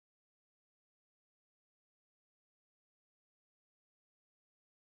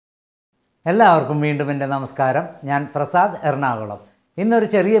എല്ലാവർക്കും വീണ്ടും എൻ്റെ നമസ്കാരം. ഞാൻ പ്രസാദ്, എറണാകുളം. ഇന്നൊരു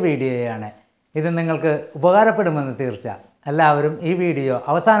ചെറിയ വീഡിയോയാണ്. ഇത് നിങ്ങൾക്ക് ഉപകാരപ്പെടുമെന്ന് തീർച്ച. എല്ലാവരും ഈ വീഡിയോ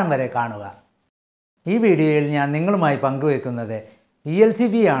അവസാനം വരെ കാണുക. ഈ വീഡിയോയിൽ ഞാൻ നിങ്ങളുമായി പങ്കുവെക്കുന്നത്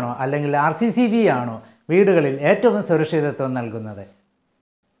ELCB ആണോ അല്ലെങ്കിൽ RCCB ആണോ വീടുകളിൽ ഏറ്റവും സുരക്ഷിതത്വം നൽകുന്നത്.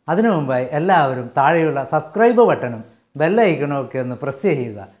 അതിനു മുമ്പായി എല്ലാവരും താഴെയുള്ള സബ്സ്ക്രൈബ് ബട്ടണും ബെല്ലൈക്കണും ഒക്കെ ഒന്ന് പ്രസ്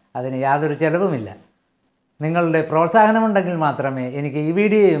ചെയ്യുക. അതിന് യാതൊരു ചിലവുമില്ല. നിങ്ങളുടെ പ്രോത്സാഹനമുണ്ടെങ്കിൽ മാത്രമേ എനിക്ക് ഈ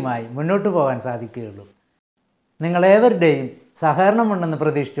വീഡിയോയുമായി മുന്നോട്ട് പോകാൻ സാധിക്കുകയുള്ളൂ. നിങ്ങളേവരുടെയും സഹകരണമുണ്ടെന്ന്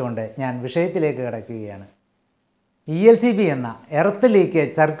പ്രതീക്ഷിച്ചുകൊണ്ട് ഞാൻ വിഷയത്തിലേക്ക് കടക്കുകയാണ്. ELCB എന്ന എർത്ത്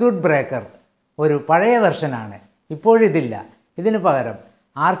ലീക്കേജ് സർക്യൂട്ട് ബ്രേക്കർ ഒരു പഴയ വെർഷനാണ്. ഇപ്പോഴിതില്ല. ഇതിനു പകരം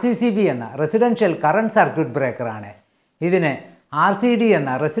RCCB എന്ന റെസിഡൻഷ്യൽ കറണ്ട് സർക്യൂട്ട് ബ്രേക്കറാണ്. ഇതിന് RCD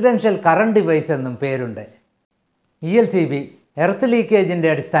എന്ന റെസിഡൻഷ്യൽ കറണ്ട് ഡിവൈസ് എന്നും പേരുണ്ട്. ELCB എർത്ത് ലീക്കേജിൻ്റെ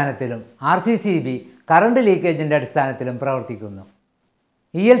അടിസ്ഥാനത്തിലും RCCB കറണ്ട് ലീക്കേജിൻ്റെ അടിസ്ഥാനത്തിലും പ്രവർത്തിക്കുന്നു.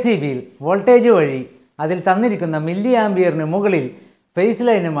 ELCBയിൽ വോൾട്ടേജ് വഴി അതിൽ തന്നിരിക്കുന്ന മില്ലി ആംപിയറിന് മുകളിൽ ഫേസ്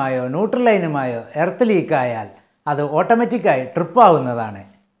ലൈനുമായോ ന്യൂട്രൽ ലൈനുമായോ എർത്ത് ലീക്കായാൽ അത് ഓട്ടോമാറ്റിക്കായി ട്രിപ്പാവുന്നതാണ്.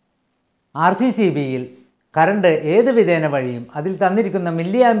 RCCBയിൽ കറണ്ട് ഏത് വിധേന വഴിയും അതിൽ തന്നിരിക്കുന്ന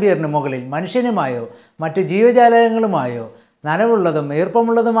മില്ലി ആംപിയറിന് മുകളിൽ മനുഷ്യനുമായോ മറ്റ് ജീവജാലകങ്ങളുമായോ നനവുള്ളതും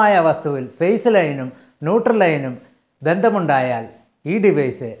ഈർപ്പമുള്ളതുമായ വസ്തുവിൽ ഫേസ് ലൈനും ന്യൂട്രൽ ലൈനും ബന്ധമുണ്ടായാൽ ഈ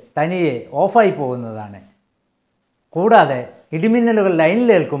ഡിവൈസ് തനിയെ ഓഫായി പോകുന്നതാണ്. കൂടാതെ ഇടിമിന്നലുകൾ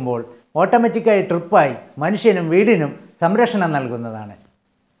ലൈനിലേൽക്കുമ്പോൾ ഓട്ടോമാറ്റിക്കായി ട്രിപ്പായി മനുഷ്യനും വീടിനും സംരക്ഷണം നൽകുന്നതാണ്.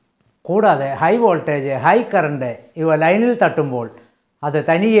 കൂടാതെ ഹൈ വോൾട്ടേജ്, ഹൈ കറണ്ട് ഇവ ലൈനിൽ തട്ടുമ്പോൾ അത്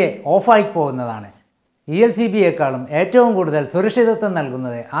തനിയെ ഓഫായി പോകുന്നതാണ്. ELCBയേക്കാളും ഏറ്റവും കൂടുതൽ സുരക്ഷിതത്വം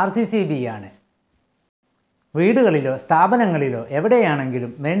നൽകുന്നത് RCCB ആണ്. വീടുകളിലോ സ്ഥാപനങ്ങളിലോ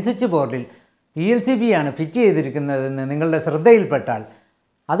എവിടെയാണെങ്കിലും മെയിൻ സ്വിച്ച് ബോർഡിൽ ELCB ആണ് ഫിറ്റ് ചെയ്തിരിക്കുന്നതെന്ന് നിങ്ങളുടെ ശ്രദ്ധയിൽപ്പെട്ടാൽ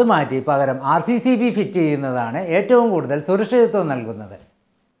അത് മാറ്റി പകരം RCCB ഫിറ്റ് ചെയ്യുന്നതാണ് ഏറ്റവും കൂടുതൽ സുരക്ഷിതത്വം നൽകുന്നത്.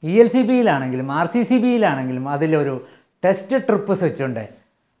 ELCBയിലാണെങ്കിലും RCCBയിലാണെങ്കിലും അതിലൊരു ടെസ്റ്റ് ട്രിപ്പ് സ്വിച്ച് ഉണ്ട്.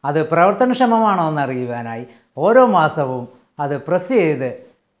 അത് പ്രവർത്തനക്ഷമമാണോ എന്നറിയുവാനായി ഓരോ മാസവും അത് പ്രസ് ചെയ്ത്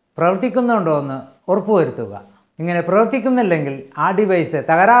പ്രവർത്തിക്കുന്നുണ്ടോ എന്ന് ഉറപ്പുവരുത്തുക. ഇങ്ങനെ പ്രവർത്തിക്കുന്നില്ലെങ്കിൽ ആ ഡിവൈസ്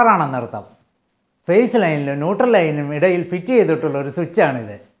തകരാറാണെന്നർത്ഥം. ഫേസ് ലൈനിലും ന്യൂട്രൽ ലൈനിനും ഇടയിൽ ഫിറ്റ് ചെയ്തിട്ടുള്ള ഒരു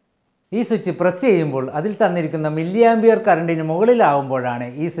സ്വിച്ചാണിത്. ഈ സ്വിച്ച് പ്രസ് ചെയ്യുമ്പോൾ അതിൽ തന്നിരിക്കുന്ന മില്ലി ആംപിയർ കറണ്ടിന് മുകളിലാവുമ്പോഴാണ്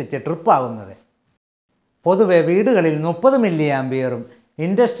ഈ സ്വിച്ച് ട്രിപ്പാകുന്നത്. പൊതുവെ വീടുകളിൽ 30 മില്ലി ആംപിയറും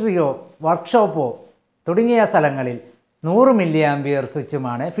ഇൻഡസ്ട്രിയോ വർക്ക്ഷോപ്പോ തുടങ്ങിയ സ്ഥലങ്ങളിൽ 100 മില്ലി ആംപിയർ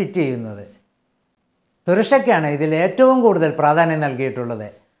സ്വിച്ചുമാണ് ഫിറ്റ് ചെയ്യുന്നത്. സുരക്ഷയ്ക്കാണ് ഇതിൽ ഏറ്റവും കൂടുതൽ പ്രാധാന്യം നൽകിയിട്ടുള്ളത്.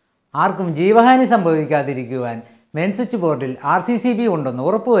 ആർക്കും ജീവഹാനി സംഭവിക്കാതിരിക്കുവാൻ മെയിൻ സ്വിച്ച് ബോർഡിൽ RCCB ഉണ്ടെന്ന്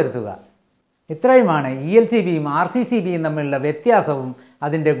ഉറപ്പുവരുത്തുക. ഇത്രയുമാണ് ELCBയും RCCBയും തമ്മിലുള്ള വ്യത്യാസവും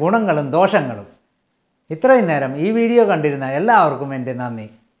അതിൻ്റെ ഗുണങ്ങളും ദോഷങ്ങളും. ഇത്രയും നേരം ഈ വീഡിയോ കണ്ടിരുന്ന എല്ലാവർക്കും എൻ്റെ നന്ദി.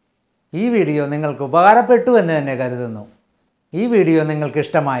 ഈ വീഡിയോ നിങ്ങൾക്ക് ഉപകാരപ്പെട്ടു എന്ന് തന്നെ കരുതുന്നു. ഈ വീഡിയോ നിങ്ങൾക്ക്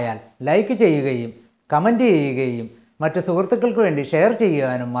ഇഷ്ടമായാൽ ലൈക്ക് ചെയ്യുകയും കമൻറ്റ് ചെയ്യുകയും മറ്റ് സുഹൃത്തുക്കൾക്ക് വേണ്ടി ഷെയർ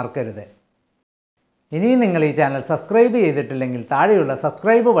ചെയ്യുവാനും മറക്കരുത്. ഇനിയും നിങ്ങൾ ഈ ചാനൽ സബ്സ്ക്രൈബ് ചെയ്തിട്ടില്ലെങ്കിൽ താഴെയുള്ള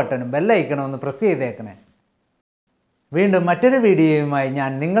സബ്സ്ക്രൈബ് ബട്ടണും ബെല്ലൈക്കണും ഒന്ന് പ്രസ് ചെയ്തേക്കണേ. വീണ്ടും മറ്റൊരു വീഡിയോയുമായി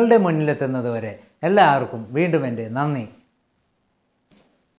ഞാൻ നിങ്ങളുടെ മുന്നിലെത്തുന്നതുവരെ എല്ലാവർക്കും വീണ്ടും എൻ്റെ നന്ദി.